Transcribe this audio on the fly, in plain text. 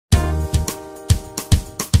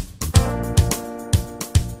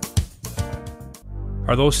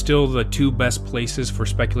Are those still the two best places for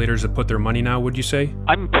speculators to put their money now, would you say?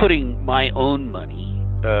 I'm putting my own money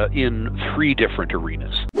in three different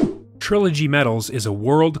arenas. Trilogy Metals is a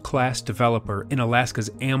world-class developer in Alaska's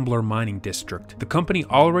Ambler mining district. The company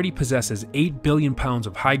already possesses 8 billion pounds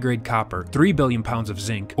of high-grade copper, 3 billion pounds of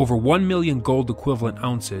zinc, over 1 million gold-equivalent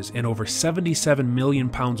ounces, and over 77 million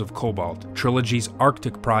pounds of cobalt. Trilogy's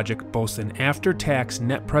Arctic project boasts an after-tax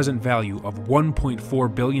net present value of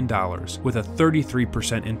 $1.4 billion, with a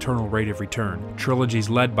 33% internal rate of return. Trilogy is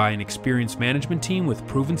led by an experienced management team with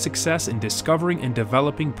proven success in discovering and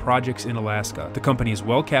developing projects in Alaska. The company is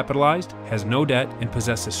well-capitalized, has no debt, and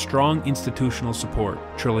possesses strong institutional support.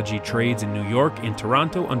 Trilogy trades in New York and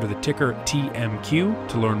Toronto under the ticker TMQ.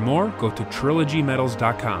 To learn more, go to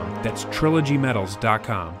trilogymetals.com. That's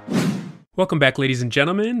trilogymetals.com. Welcome back, ladies and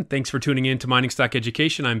gentlemen. Thanks for tuning in to Mining Stock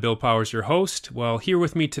Education. I'm Bill Powers, your host. Well, here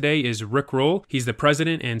with me today is Rick Roll. He's the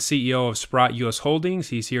president and CEO of Sprott U.S. Holdings.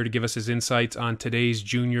 He's here to give us his insights on today's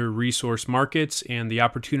junior resource markets and the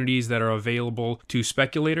opportunities that are available to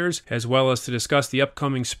speculators, as well as to discuss the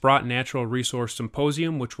upcoming Sprott Natural Resource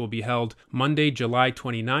Symposium, which will be held Monday, July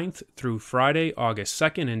 29th through Friday, August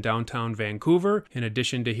 2nd in downtown Vancouver. In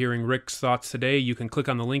addition to hearing Rick's thoughts today, you can click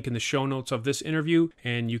on the link in the show notes of this interview,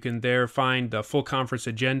 and you can there find the full conference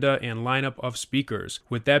agenda and lineup of speakers.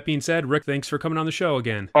 With that being said, Rick, thanks for coming on the show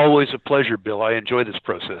again. Always a pleasure, Bill. I enjoy this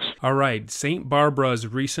process. All right. St. Barbara's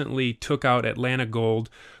recently took out Atlantic Gold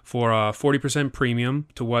for a 40% premium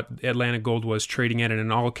to what Atlantic Gold was trading at in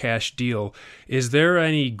an all-cash deal. Is there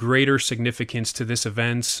any greater significance to this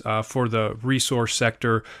event for the resource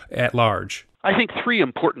sector at large? I think three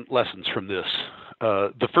important lessons from this.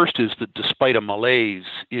 The first is that despite a malaise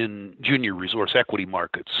in junior resource equity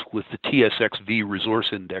markets, with the TSXV resource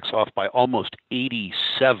index off by almost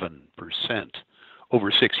 87%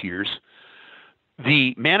 over 6 years,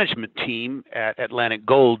 the management team at Atlantic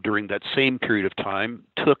Gold during that same period of time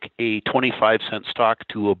took a 25-cent stock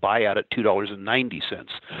to a buyout at $2.90,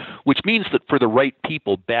 which means that for the right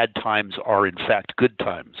people, bad times are in fact good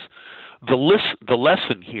times. The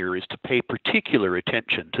lesson here is to pay particular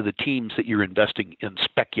attention to the teams that you're investing in,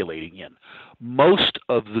 speculating in. Most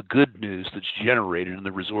of the good news that's generated in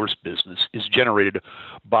the resource business is generated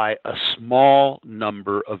by a small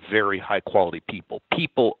number of very high-quality people.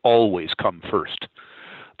 People always come first.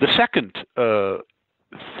 The second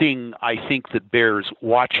thing I think that bears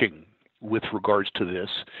watching with regards to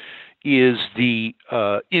this is the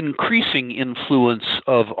increasing influence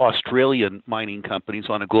of Australian mining companies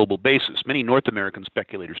on a global basis. Many North American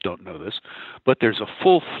speculators don't know this, but there's a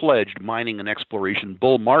full-fledged mining and exploration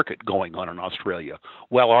bull market going on in Australia,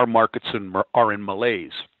 while our markets are in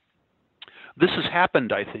malaise. This has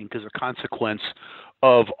happened, I think, as a consequence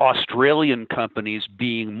of Australian companies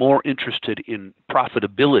being more interested in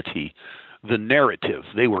profitability the narrative.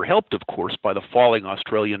 They were helped, of course, by the falling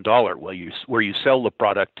Australian dollar, where you sell the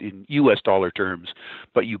product in U.S. dollar terms,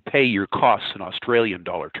 but you pay your costs in Australian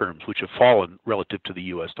dollar terms, which have fallen relative to the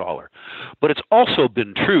U.S. dollar. But it's also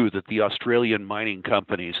been true that the Australian mining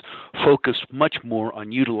companies focused much more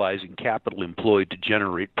on utilizing capital employed to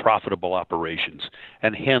generate profitable operations,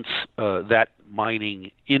 and hence that mining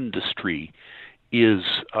industry is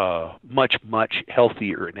much, much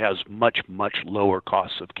healthier and has much, much lower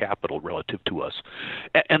costs of capital relative to us.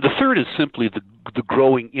 And the third is simply the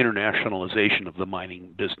growing internationalization of the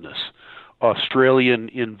mining business. Australian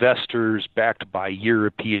investors backed by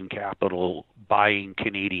European capital buying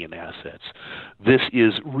Canadian assets. This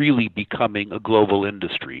is really becoming a global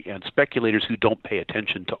industry, and speculators who don't pay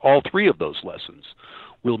attention to all three of those lessons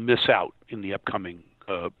will miss out in the upcoming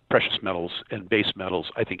precious metals and base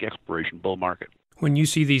metals, I think, exploration bull market. When you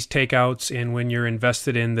see these takeouts and when you're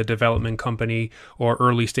invested in the development company or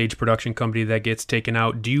early stage production company that gets taken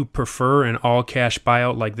out, do you prefer an all-cash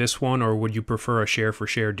buyout like this one, or would you prefer a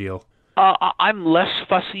share-for-share deal? I'm less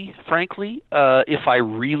fussy, frankly. If I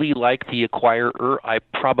really like the acquirer, I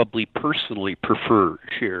probably personally prefer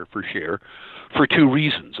share-for-share for two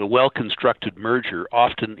reasons. A well-constructed merger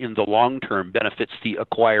often in the long term benefits the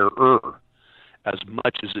acquirer as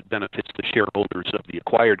much as it benefits the shareholders of the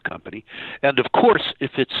acquired company. And of course, if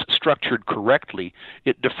it's structured correctly,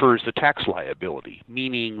 it defers the tax liability,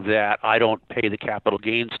 meaning that I don't pay the capital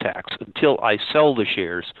gains tax until I sell the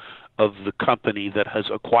shares of the company that has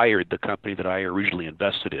acquired the company that I originally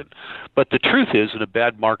invested in. But the truth is, in a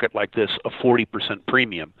bad market like this, a 40%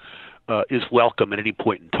 premium is welcome at any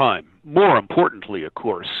point in time. More importantly, of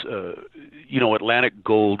course, Atlantic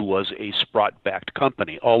Gold was a Sprott-backed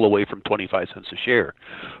company all the way from 25 cents a share.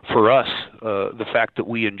 For us, the fact that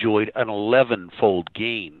we enjoyed an 11-fold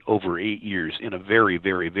gain over 8 years in a very,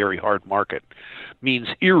 very, very hard market means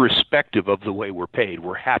irrespective of the way we're paid,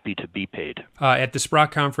 we're happy to be paid. At the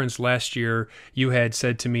Sprott conference last year, you had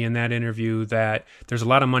said to me in that interview that there's a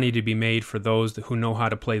lot of money to be made for those who know how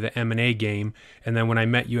to play the M&A game. And then when I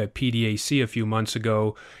met you at PDAC a few months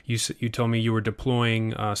ago, you told me you were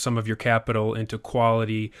deploying some of your capital into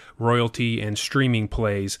quality, royalty, and streaming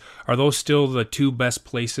plays. Are those still the two best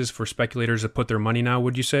places for speculators to put their money now,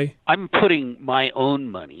 would you say? I'm putting my own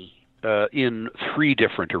money in 3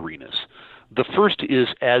 different arenas. The first is,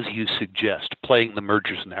 as you suggest, playing the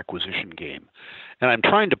mergers and acquisition game. And I'm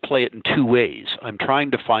trying to play it in 2 ways. I'm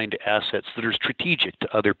trying to find assets that are strategic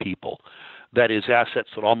to other people. That is, assets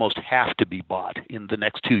that almost have to be bought in the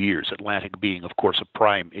next 2 years, Atlantic being, of course, a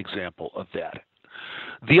prime example of that.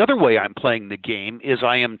 The other way I'm playing the game is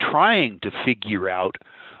I am trying to figure out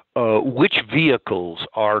which vehicles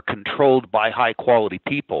are controlled by high-quality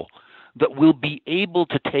people that will be able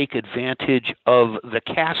to take advantage of the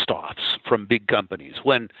cast-offs from big companies.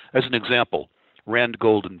 When, as an example,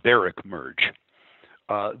 Randgold and Barrick merge,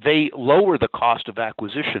 they lower the cost of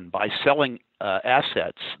acquisition by selling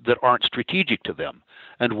assets that aren't strategic to them.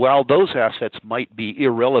 And while those assets might be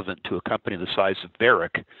irrelevant to a company the size of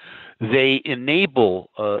Barrick, they enable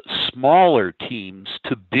smaller teams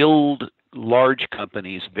to build large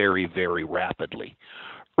companies very, very rapidly.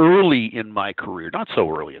 Early in my career, not so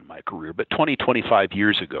early in my career, but 25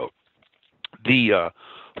 years ago, the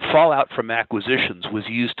fallout from acquisitions was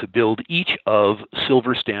used to build each of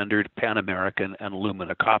Silver Standard, Pan American, and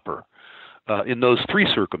Lumina Copper. In those 3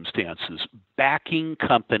 circumstances, backing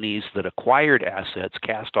companies that acquired assets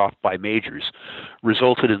cast off by majors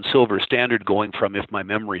resulted in Silver Standard going from, if my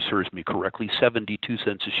memory serves me correctly, 72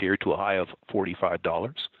 cents a share to a high of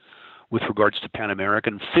 $45. With regards to Pan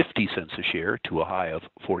American, 50 cents a share to a high of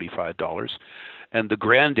 $45. And the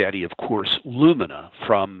granddaddy, of course, Lumina,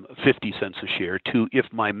 from 50 cents a share to, if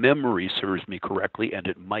my memory serves me correctly, and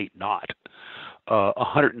it might not,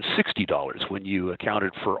 $160 when you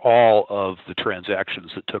accounted for all of the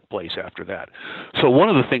transactions that took place after that. So one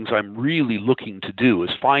of the things I'm really looking to do is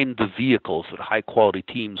find the vehicles that high-quality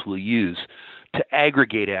teams will use to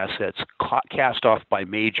aggregate assets cast off by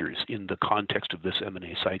majors in the context of this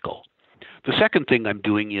M&A cycle. The second thing I'm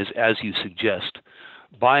doing is, as you suggest,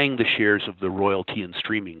 buying the shares of the royalty and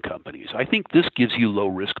streaming companies. I think this gives you low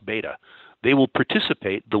risk beta. They will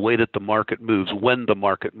participate the way that the market moves when the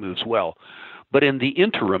market moves well. But in the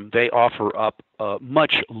interim, they offer up a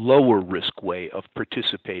much lower risk way of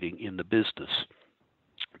participating in the business.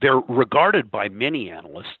 They're regarded by many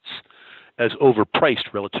analysts as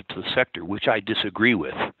overpriced relative to the sector, which I disagree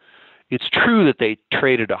with. It's true that they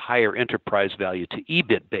trade at a higher enterprise value to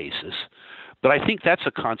EBIT basis, but I think that's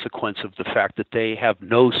a consequence of the fact that they have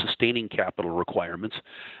no sustaining capital requirements,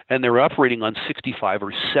 and they're operating on 65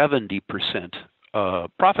 or 70%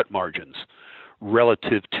 profit margins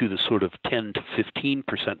relative to the sort of 10 to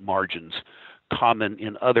 15% margins common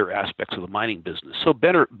in other aspects of the mining business. So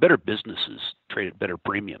better businesses trade at better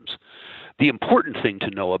premiums. The important thing to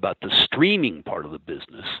know about the streaming part of the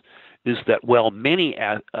business is that while many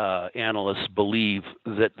analysts believe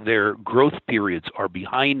that their growth periods are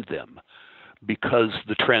behind them because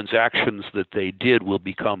the transactions that they did will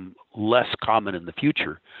become less common in the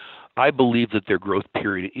future, I believe that their growth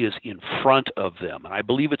period is in front of them. And I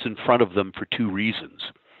believe it's in front of them for 2 reasons.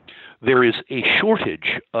 There is a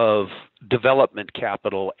shortage of development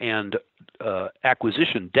capital and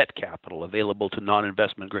acquisition debt capital available to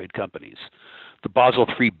non-investment grade companies. The Basel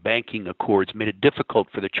III banking accords made it difficult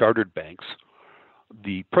for the chartered banks,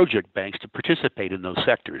 the project banks, to participate in those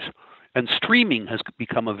sectors. And streaming has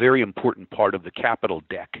become a very important part of the capital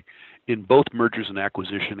deck in both mergers and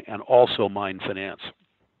acquisition and also mine finance.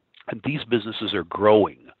 And these businesses are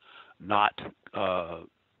growing, not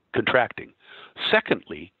contracting.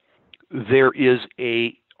 Secondly, there is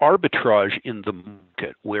a arbitrage in the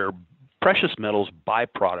market where precious metals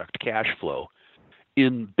byproduct cash flow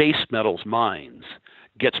in base metals mines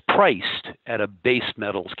gets priced at a base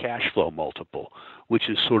metals cash flow multiple, which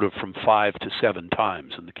is sort of from 5 to 7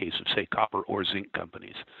 times in the case of, say, copper or zinc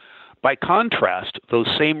companies. By contrast, those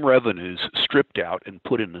same revenues stripped out and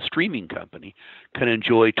put in a streaming company can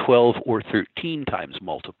enjoy 12 or 13 times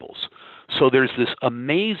multiples. So there's this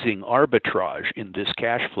amazing arbitrage in this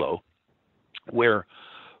cash flow where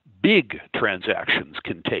big transactions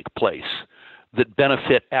can take place that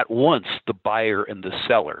benefit at once the buyer and the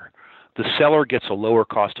seller. The seller gets a lower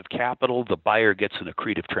cost of capital. The buyer gets an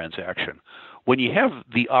accretive transaction. When you have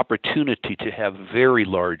the opportunity to have very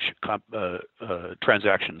large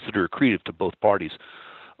transactions that are accretive to both parties,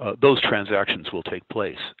 those transactions will take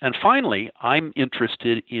place. And finally, I'm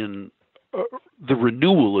interested in the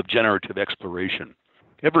renewal of generative exploration.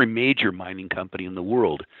 Every major mining company in the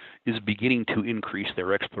world is beginning to increase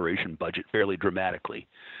their exploration budget fairly dramatically.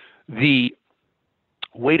 The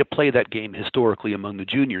way to play that game historically among the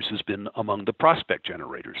juniors has been among the prospect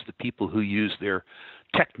generators, the people who use their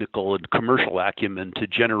technical and commercial acumen to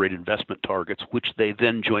generate investment targets, which they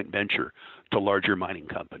then joint venture to larger mining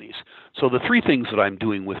companies. So the three things that I'm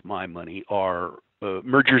doing with my money are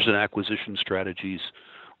mergers and acquisition strategies,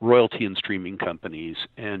 royalty and streaming companies,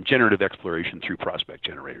 and generative exploration through prospect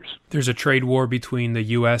generators. There's a trade war between the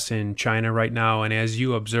U.S. and China right now, and as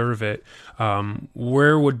you observe it,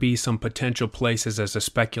 where would be some potential places as a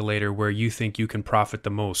speculator where you think you can profit the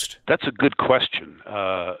most? That's a good question,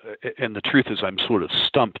 and the truth is I'm sort of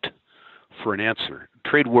stumped for an answer.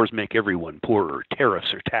 Trade wars make everyone poorer,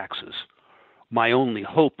 tariffs or taxes. My only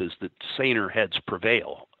hope is that saner heads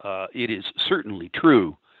prevail. It is certainly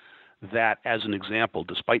true that, as an example,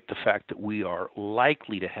 despite the fact that we are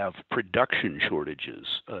likely to have production shortages,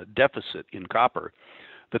 deficit in copper,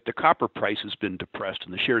 that the copper price has been depressed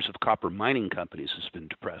and the shares of copper mining companies has been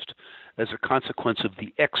depressed as a consequence of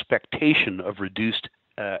the expectation of reduced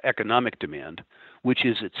economic demand, which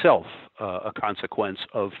is itself a consequence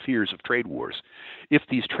of fears of trade wars. If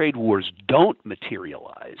these trade wars don't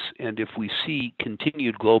materialize, and if we see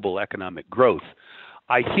continued global economic growth,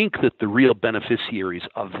 I think that the real beneficiaries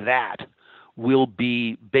of that will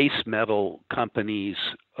be base metal companies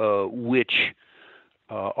which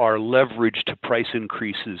are leveraged to price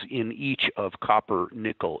increases in each of copper,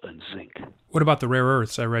 nickel, and zinc. What about the rare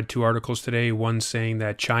earths? I read two articles today, one saying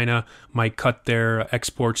that China might cut their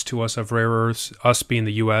exports to us of rare earths, us being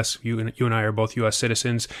the U.S., you and I are both U.S.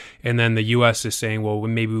 citizens, and then the U.S. is saying, well,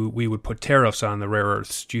 maybe we would put tariffs on the rare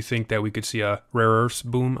earths. Do you think that we could see a rare earths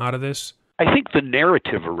boom out of this? I think the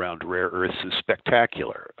narrative around rare earths is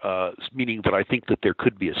spectacular, meaning that I think that there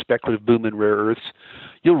could be a speculative boom in rare earths.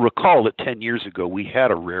 You'll recall that 10 years ago we had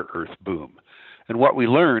a rare earth boom. And what we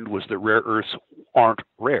learned was that rare earths aren't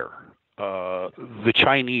rare. The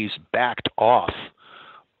Chinese backed off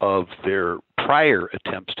of their prior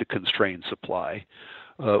attempts to constrain supply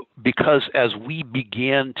because as we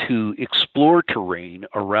began to explore terrain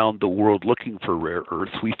around the world looking for rare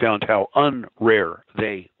earths, we found how unrare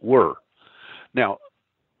they were. Now,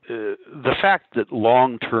 the fact that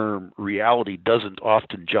long-term reality doesn't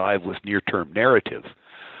often jive with near-term narrative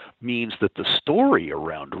means that the story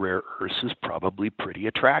around rare earths is probably pretty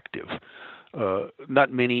attractive.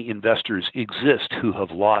 Not many investors exist who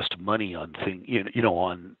have lost money on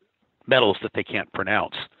on metals that they can't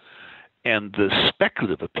pronounce. And the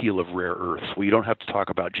speculative appeal of rare earths, well, you don't have to talk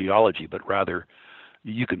about geology, but rather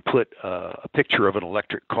you can put a picture of an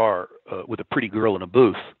electric car with a pretty girl in a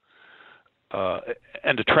booth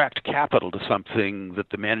and attract capital to something that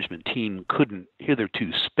the management team couldn't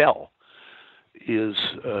hitherto spell, is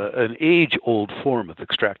an age-old form of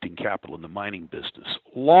extracting capital in the mining business.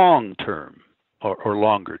 Long-term or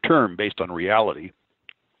longer term, based on reality,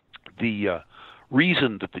 the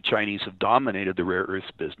reason that the Chinese have dominated the rare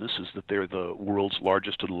earths business is that they're the world's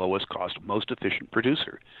largest and lowest cost, most efficient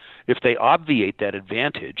producer. If they obviate that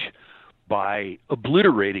advantage by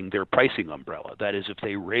obliterating their pricing umbrella, that is, if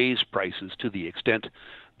they raise prices to the extent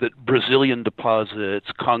that Brazilian deposits,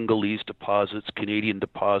 Congolese deposits, Canadian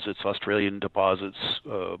deposits, Australian deposits,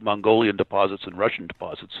 Mongolian deposits, and Russian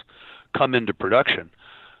deposits come into production,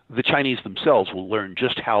 the Chinese themselves will learn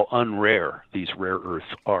just how unrare these rare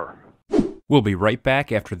earths are. We'll be right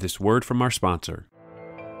back after this word from our sponsor.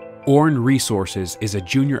 Orin Resources is a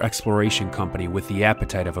junior exploration company with the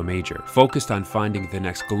appetite of a major, focused on finding the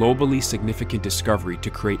next globally significant discovery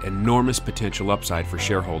to create enormous potential upside for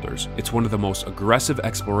shareholders. It's one of the most aggressive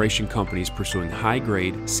exploration companies pursuing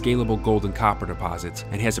high-grade, scalable gold and copper deposits,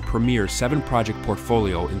 and has a premier 7-project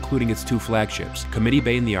portfolio including its 2 flagships, Committee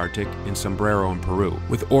Bay in the Arctic and Sombrero in Peru.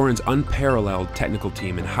 With Orin's unparalleled technical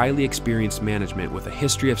team and highly experienced management with a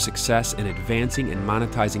history of success in advancing and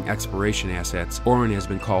monetizing exploration assets, Orin has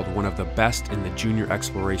been called one of the best in the junior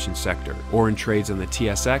exploration sector. Orin trades on the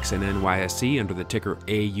TSX and NYSE under the ticker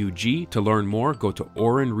AUG. To learn more, go to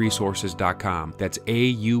aurinresources.com. That's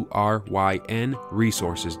AURYN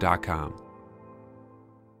resources.com.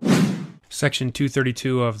 Section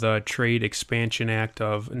 232 of the Trade Expansion Act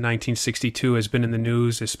of 1962 has been in the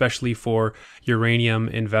news, especially for uranium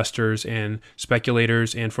investors and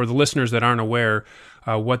speculators. And for the listeners that aren't aware,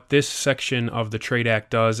 what this section of the Trade Act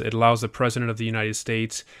does, it allows the President of the United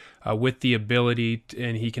States with the ability,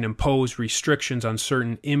 and he can impose restrictions on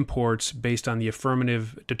certain imports based on the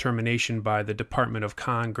affirmative determination by the Department of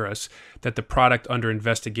Congress that the product under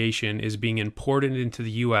investigation is being imported into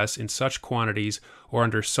the U.S. in such quantities or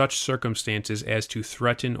under such circumstances as to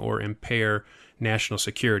threaten or impair national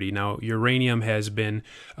security. Now, uranium has been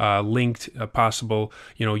linked, a possible,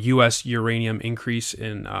 U.S. uranium increase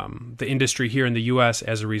in the industry here in the U.S.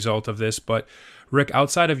 as a result of this. But Rick,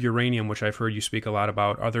 outside of uranium, which I've heard you speak a lot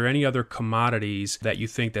about, are there any other commodities that you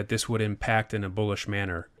think that this would impact in a bullish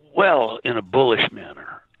manner? Well, in a bullish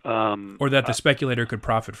manner. Or that the speculator could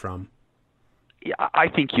profit from? Yeah, I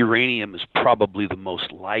think uranium is probably the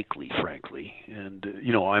most likely, frankly. And,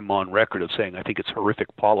 I'm on record of saying I think it's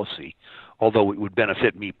horrific policy, although it would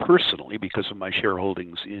benefit me personally because of my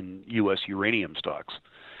shareholdings in U.S. uranium stocks.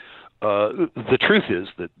 The truth is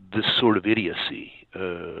that this sort of idiocy,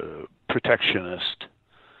 protectionist,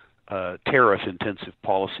 tariff-intensive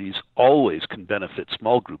policies always can benefit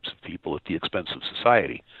small groups of people at the expense of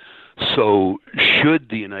society. So should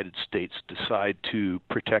the United States decide to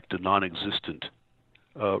protect a non-existent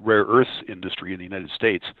rare earths industry in the United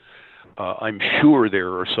States, I'm sure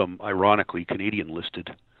there are some, ironically,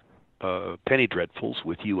 Canadian-listed penny dreadfuls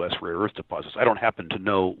with U.S. rare earth deposits. I don't happen to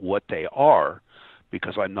know what they are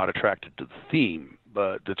because I'm not attracted to the theme,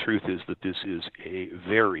 but the truth is that this is a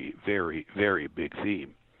very, very, very big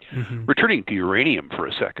theme. Mm-hmm. Returning to uranium for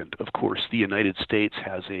a second, of course, the United States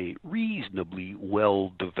has a reasonably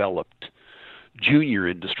well-developed junior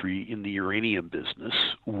industry in the uranium business,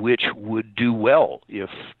 which would do well if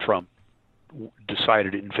Trump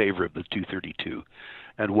decided in favor of the 232.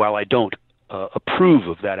 And while I don't approve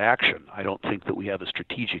of that action, I don't think that we have a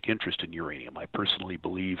strategic interest in uranium. I personally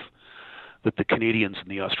believe that the Canadians and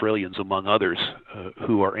the Australians, among others,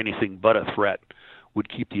 who are anything but a threat, would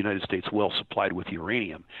keep the United States well supplied with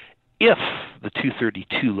uranium. If the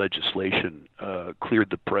 232 legislation cleared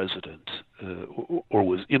the president or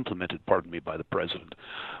was implemented, by the president,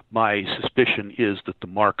 my suspicion is that the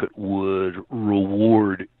market would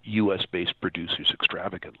reward U.S.-based producers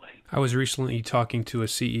extravagantly. I was recently talking to a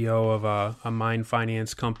CEO of a mine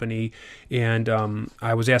finance company, and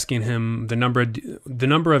I was asking him the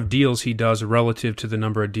number of deals he does relative to the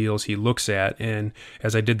number of deals he looks at. And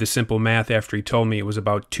as I did the simple math after he told me, it was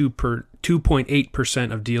about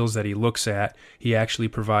 2.8% of deals that he looks at, he actually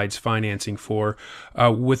provides financing for.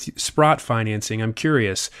 With Sprott financing, I'm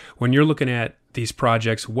curious, when you're looking at these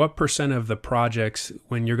projects, what percent of the projects,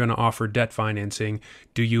 when you're going to offer debt financing,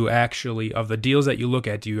 do you actually, of the deals that you look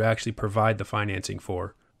at, do you actually provide the financing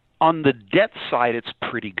for? On the debt side, it's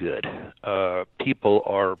pretty good. People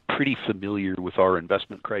are pretty familiar with our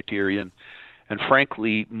investment criterion. And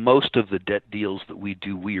frankly, most of the debt deals that we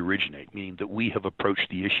do, we originate, meaning that we have approached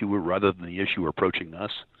the issuer rather than the issuer approaching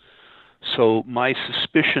us. So my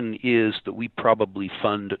suspicion is that we probably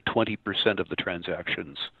fund 20% of the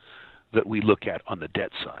transactions that we look at on the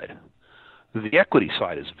debt side. The equity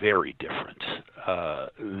side is very different.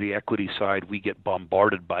 The equity side, we get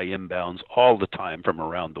bombarded by inbounds all the time from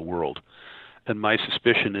around the world. And my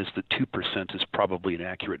suspicion is that 2% is probably an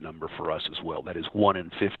accurate number for us as well. That is 1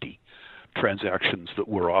 in 50 transactions that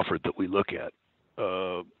we're offered that we look at,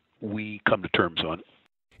 we come to terms on.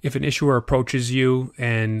 If an issuer approaches you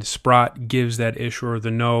and Sprott gives that issuer the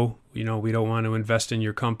no, we don't want to invest in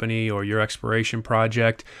your company or your exploration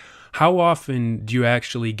project, how often do you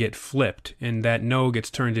actually get flipped and that no gets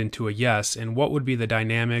turned into a yes? And what would be the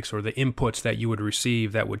dynamics or the inputs that you would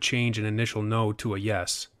receive that would change an initial no to a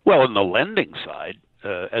yes? Well, on the lending side,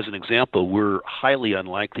 as an example, we're highly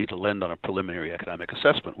unlikely to lend on a preliminary economic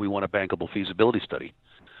assessment. We want a bankable feasibility study.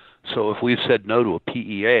 So if we've said no to a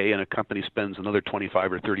PEA and a company spends another $25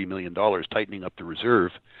 or $30 million tightening up the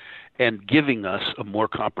reserve and giving us a more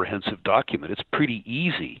comprehensive document, it's pretty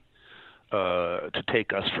easy to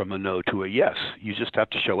take us from a no to a yes. You just have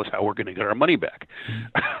to show us how we're going to get our money back.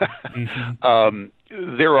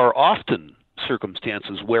 Mm-hmm. There are often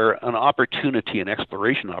circumstances where an opportunity, an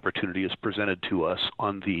exploration opportunity, is presented to us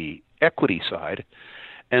on the equity side,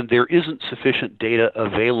 and there isn't sufficient data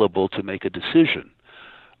available to make a decision.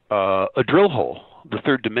 A drill hole, the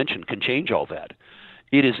third dimension, can change all that.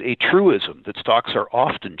 It is a truism that stocks are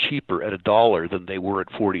often cheaper at $1 than they were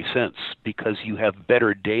at 40 cents because you have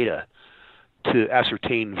better data to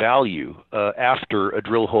ascertain value after a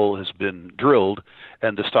drill hole has been drilled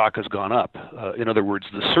and the stock has gone up. In other words,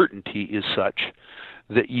 the certainty is such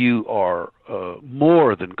that you are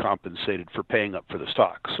more than compensated for paying up for the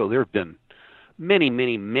stock. So there have been many,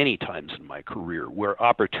 many, many times in my career where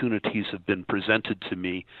opportunities have been presented to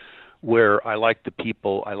me where I like the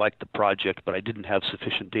people, I like the project, but I didn't have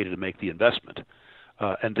sufficient data to make the investment.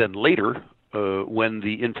 And then later, when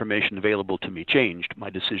the information available to me changed, my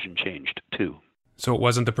decision changed too. So it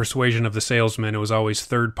wasn't the persuasion of the salesman, it was always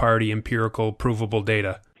third-party, empirical, provable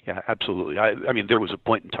data. Yeah, absolutely. I mean, there was a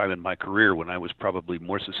point in time in my career when I was probably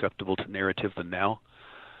more susceptible to narrative than now.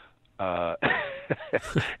 At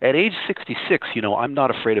age 66, I'm not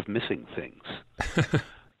afraid of missing things.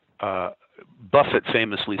 Buffett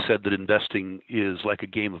famously said that investing is like a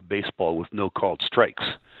game of baseball with no called strikes.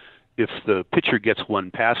 If the pitcher gets one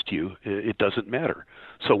past you, it doesn't matter.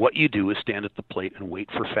 So what you do is stand at the plate and wait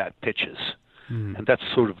for fat pitches. And that's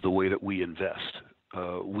sort of the way that we invest.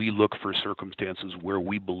 We look for circumstances where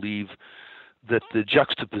we believe that the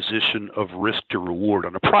juxtaposition of risk to reward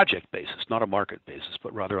on a project basis, not a market basis,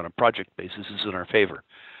 but rather on a project basis, is in our favor.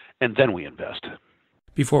 And then we invest.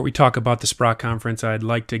 Before we talk about the Sprott Conference, I'd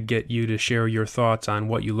like to get you to share your thoughts on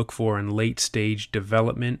what you look for in late-stage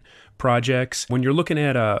development projects. When you're looking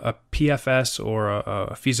at a PFS or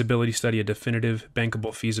a feasibility study, a definitive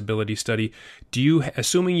bankable feasibility study,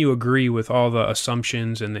 assuming you agree with all the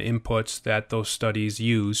assumptions and the inputs that those studies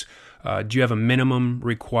use, do you have a minimum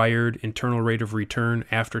required internal rate of return,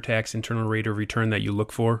 after-tax internal rate of return that you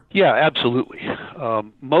look for? Yeah, absolutely.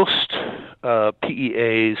 Most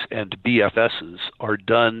PEAs and BFSs are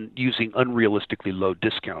done using unrealistically low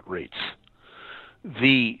discount rates.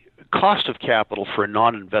 The cost of capital for a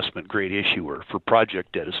non-investment grade issuer for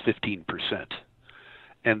project debt is 15%.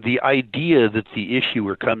 And the idea that the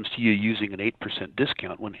issuer comes to you using an 8%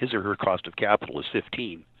 discount when his or her cost of capital is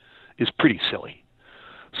 15 is pretty silly.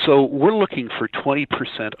 So we're looking for 20%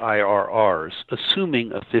 IRRs,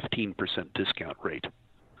 assuming a 15% discount rate.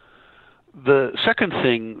 The second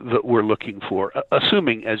thing that we're looking for,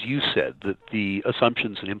 assuming, as you said, that the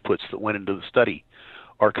assumptions and inputs that went into the study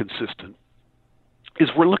are consistent, is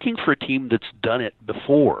we're looking for a team that's done it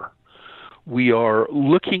before. We are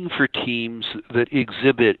looking for teams that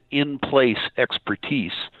exhibit in-place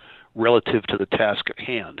expertise relative to the task at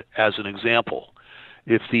hand. As an example,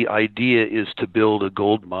 if the idea is to build a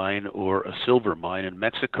gold mine or a silver mine in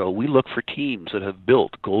Mexico, we look for teams that have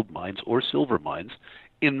built gold mines or silver mines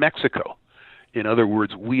in Mexico. In other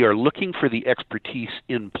words, we are looking for the expertise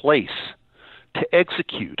in place to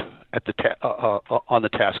execute at on the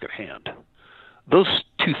task at hand. Those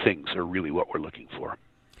two things are really what we're looking for.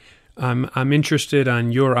 I'm interested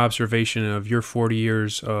on your observation of your 40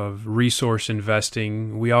 years of resource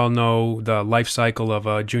investing. We all know the life cycle of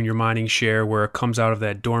a junior mining share, where it comes out of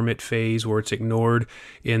that dormant phase where it's ignored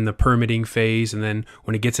in the permitting phase. And then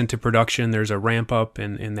when it gets into production, there's a ramp up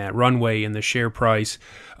in that runway in the share price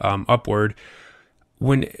upward.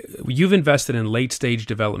 When you've invested in late stage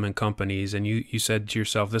development companies and you said to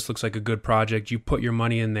yourself, this looks like a good project, you put your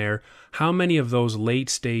money in there, how many of those late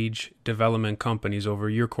stage development companies over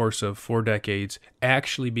your course of 4 decades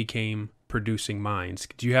actually became producing mines?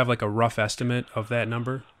 Do you have like a rough estimate of that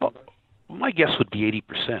number? Well, my guess would be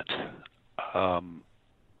 80%.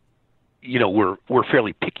 We're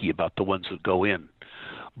fairly picky about the ones that go in,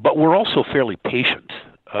 but we're also fairly patient.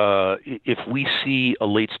 If we see a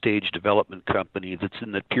late-stage development company that's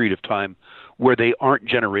in that period of time where they aren't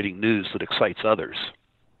generating news that excites others,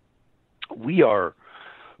 we are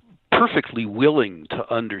perfectly willing to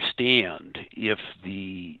understand if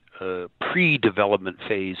the pre-development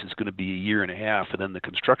phase is going to be a year and a half and then the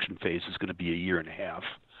construction phase is going to be a year and a half.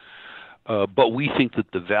 But we think that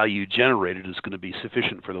the value generated is going to be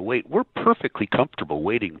sufficient for the wait. We're perfectly comfortable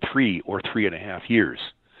waiting 3 or 3.5 years.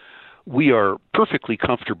 We are perfectly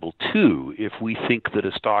comfortable, too, if we think that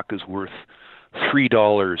a stock is worth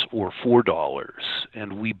 $3 or $4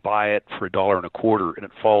 and we buy it for $1.25 and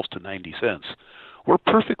it falls to 90 cents. We're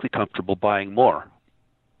perfectly comfortable buying more.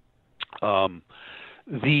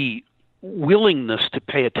 The willingness to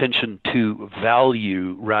pay attention to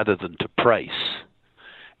value rather than to price,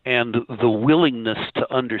 and the willingness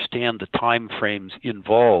to understand the time frames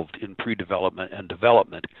involved in pre-development and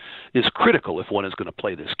development is critical if one is going to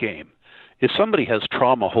play this game. If somebody has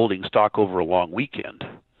trauma holding stock over a long weekend,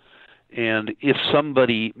 and if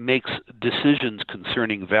somebody makes decisions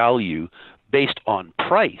concerning value based on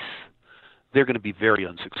price, they're going to be very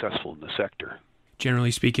unsuccessful in the sector.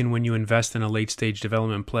 Generally speaking, when you invest in a late-stage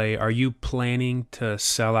development play, are you planning to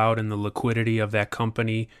sell out in the liquidity of that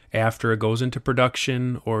company after it goes into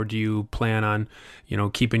production, or do you plan on,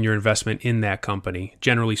 keeping your investment in that company,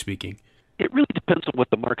 generally speaking? It really depends on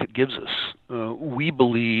what the market gives us. We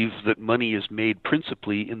believe that money is made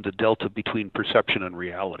principally in the delta between perception and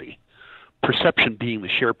reality. Perception being the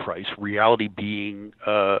share price, reality being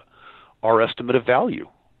our estimate of value.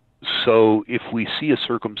 So if we see a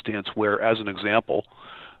circumstance where, as an example,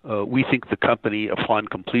 we think the company upon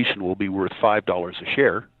completion will be worth $5 a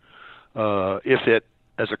share, if it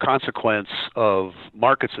as a consequence of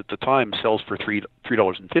markets at the time, sells for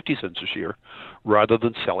 $3.50 a share rather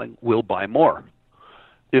than selling, will buy more.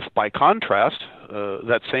 If, by contrast,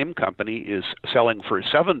 that same company is selling for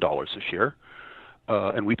 $7 a share,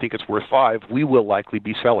 and we think it's worth $5, we will likely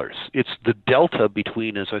be sellers. It's the delta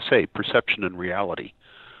between, as I say, perception and reality,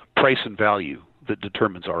 price and value, that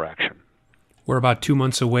determines our action. We're about 2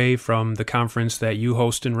 months away from the conference that you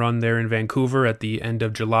host and run there in Vancouver at the end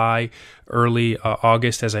of July, early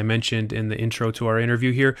August, as I mentioned in the intro to our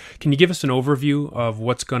interview here. Can you give us an overview of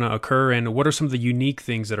what's going to occur, and what are some of the unique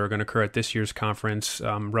things that are going to occur at this year's conference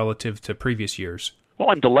relative to previous years?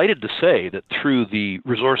 Well, I'm delighted to say that through the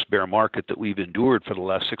resource bear market that we've endured for the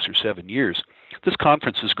last 6 or 7 years, this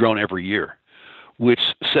conference has grown every year, which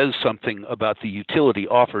says something about the utility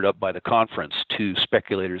offered up by the conference to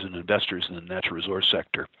speculators and investors in the natural resource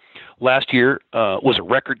sector. Last year was a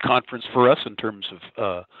record conference for us in terms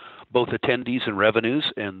of both attendees and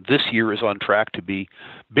revenues, and this year is on track to be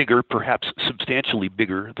bigger, perhaps substantially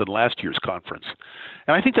bigger than last year's conference.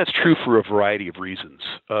 And I think that's true for a variety of reasons.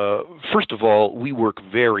 First of all, we work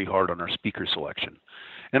very hard on our speaker selection.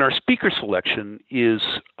 And our speaker selection is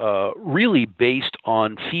really based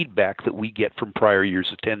on feedback that we get from prior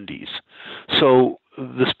year's attendees. So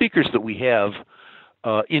the speakers that we have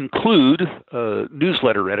include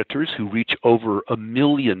newsletter editors who reach over 1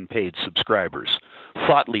 million paid subscribers,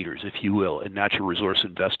 thought leaders, if you will, in natural resource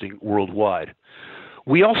investing worldwide.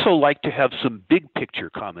 We also like to have some big picture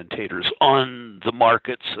commentators on the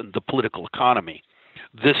markets and the political economy.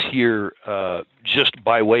 This year, just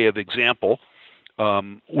by way of example,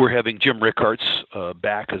 we're having Jim Rickards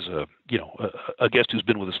back as a guest who's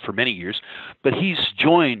been with us for many years, but he's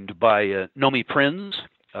joined by Nomi Prinz,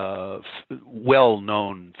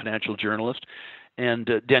 well-known financial journalist, and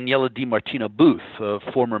Daniela DiMartino Booth, a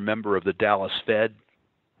former member of the Dallas Fed,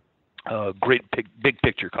 great big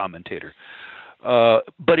picture commentator.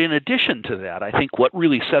 But in addition to that, I think what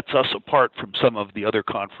really sets us apart from some of the other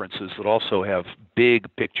conferences that also have big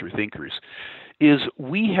picture thinkers is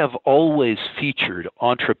we have always featured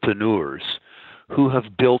entrepreneurs who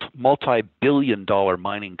have built multi-billion-dollar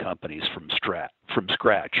mining companies from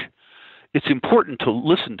scratch. It's important to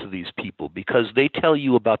listen to these people because they tell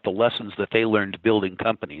you about the lessons that they learned building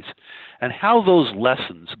companies and how those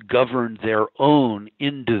lessons govern their own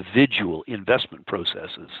individual investment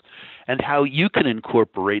processes, and how you can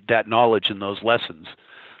incorporate that knowledge and those lessons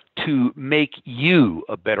to make you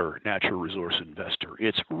a better natural resource investor.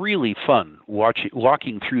 It's really fun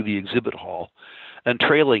walking through the exhibit hall and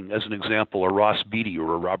trailing, as an example, a Ross Beatty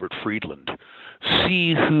or a Robert Friedland.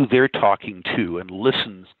 See who they're talking to and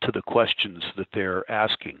listen to the questions that they're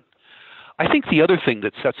asking. I think the other thing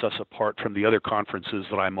that sets us apart from the other conferences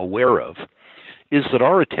that I'm aware of is that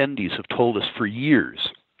our attendees have told us for years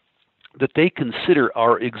that they consider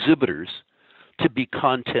our exhibitors to be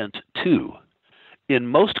content too. In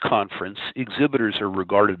most conferences, exhibitors are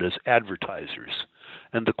regarded as advertisers,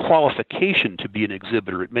 and the qualification to be an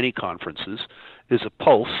exhibitor at many conferences is a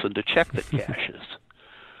pulse and a check that cashes.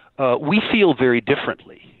 We feel very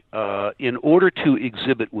differently. In order to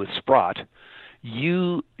exhibit with Sprott,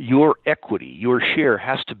 your equity, your share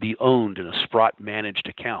has to be owned in a Sprott managed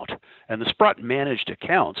account. And the Sprott managed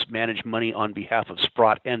accounts manage money on behalf of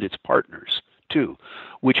Sprott and its partners too,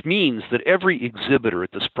 which means that every exhibitor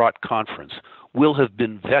at the Sprott conference will have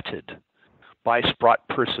been vetted by Sprott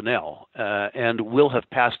personnel and will have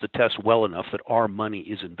passed the test well enough that our money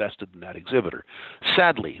is invested in that exhibitor.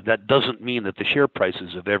 Sadly, that doesn't mean that the share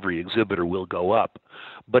prices of every exhibitor will go up,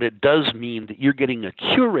 but it does mean that you're getting a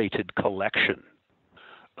curated collection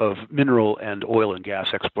of mineral and oil and gas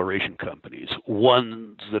exploration companies,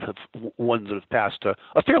 ones that have passed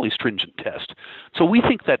a fairly stringent test. So we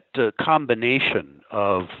think that combination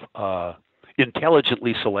of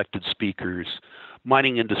intelligently selected speakers,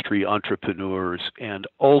 mining industry entrepreneurs, and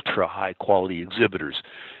ultra high quality exhibitors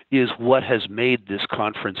is what has made this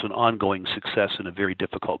conference an ongoing success in a very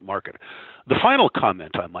difficult market. The final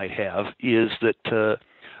comment I might have is that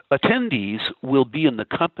attendees will be in the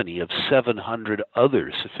company of 700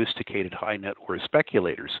 other sophisticated high net worth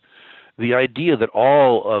speculators. The idea that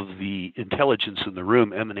all of the intelligence in the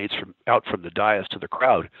room emanates out from the dais to the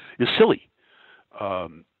crowd is silly.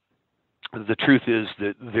 The truth is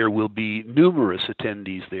that there will be numerous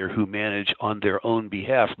attendees there who manage on their own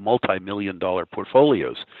behalf multi-million-dollar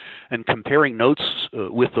portfolios. And comparing notes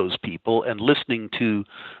with those people and listening to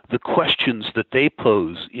the questions that they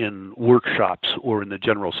pose in workshops or in the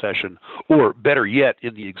general session, or better yet,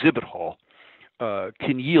 in the exhibit hall,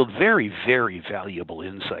 can yield very, very valuable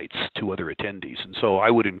insights to other attendees. And so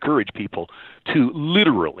I would encourage people to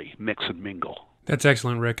literally mix and mingle. That's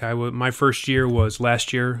excellent, Rick. My first year was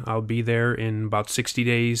last year. I'll be there in about 60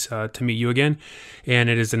 days to meet you again. And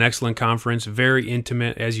it is an excellent conference, very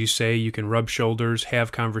intimate. As you say, you can rub shoulders,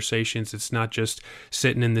 have conversations. It's not just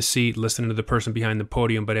sitting in the seat, listening to the person behind the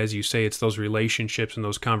podium, but as you say, it's those relationships and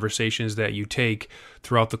those conversations that you take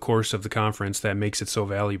throughout the course of the conference that makes it so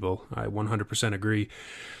valuable. I 100% agree.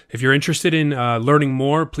 If you're interested in learning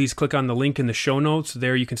more, please click on the link in the show notes.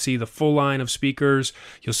 There you can see the full line of speakers.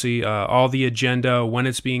 You'll see all the agenda, when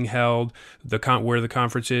it's being held, where the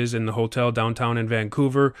conference is in the hotel downtown in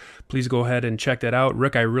Vancouver. Please go ahead and check that out.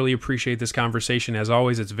 Rick, I really appreciate this conversation. As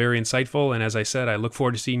always, it's very insightful. And as I said, I look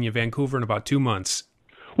forward to seeing you in Vancouver in about 2 months.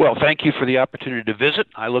 Well, thank you for the opportunity to visit.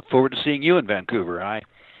 I look forward to seeing you in Vancouver. I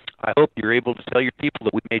hope you're able to tell your people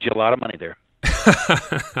that we made you a lot of money there.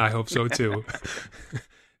 I hope so too.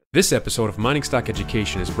 This episode of Mining Stock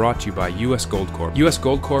Education is brought to you by U.S. Gold Corp. U.S.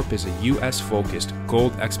 Gold Corp is a U.S.-focused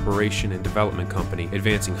gold exploration and development company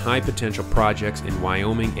advancing high-potential projects in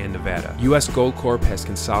Wyoming and Nevada. U.S. Gold Corp has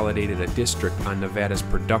consolidated a district on Nevada's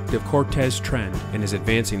productive Cortez Trend and is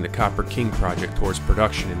advancing the Copper King project towards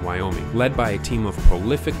production in Wyoming. Led by a team of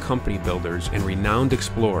prolific company builders and renowned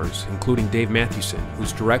explorers, including Dave Mathewson,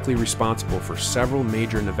 who's directly responsible for several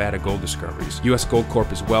major Nevada gold discoveries. U.S. Gold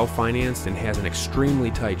Corp is well-financed and has an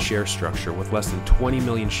extremely tight share structure with less than 20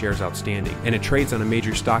 million shares outstanding, and it trades on a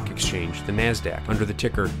major stock exchange, the NASDAQ, under the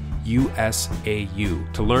ticker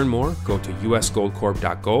USAU. To learn more, go to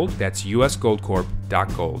usgoldcorp.gold. That's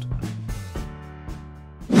usgoldcorp.gold.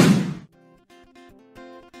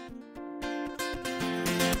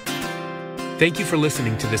 Thank you for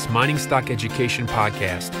listening to this Mining Stock Education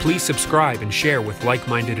podcast. Please subscribe and share with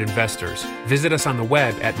like-minded investors. Visit us on the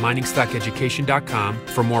web at MiningStockEducation.com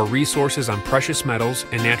for more resources on precious metals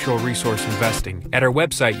and natural resource investing. At our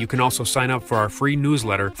website, you can also sign up for our free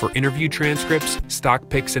newsletter for interview transcripts, stock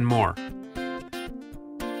picks, and more.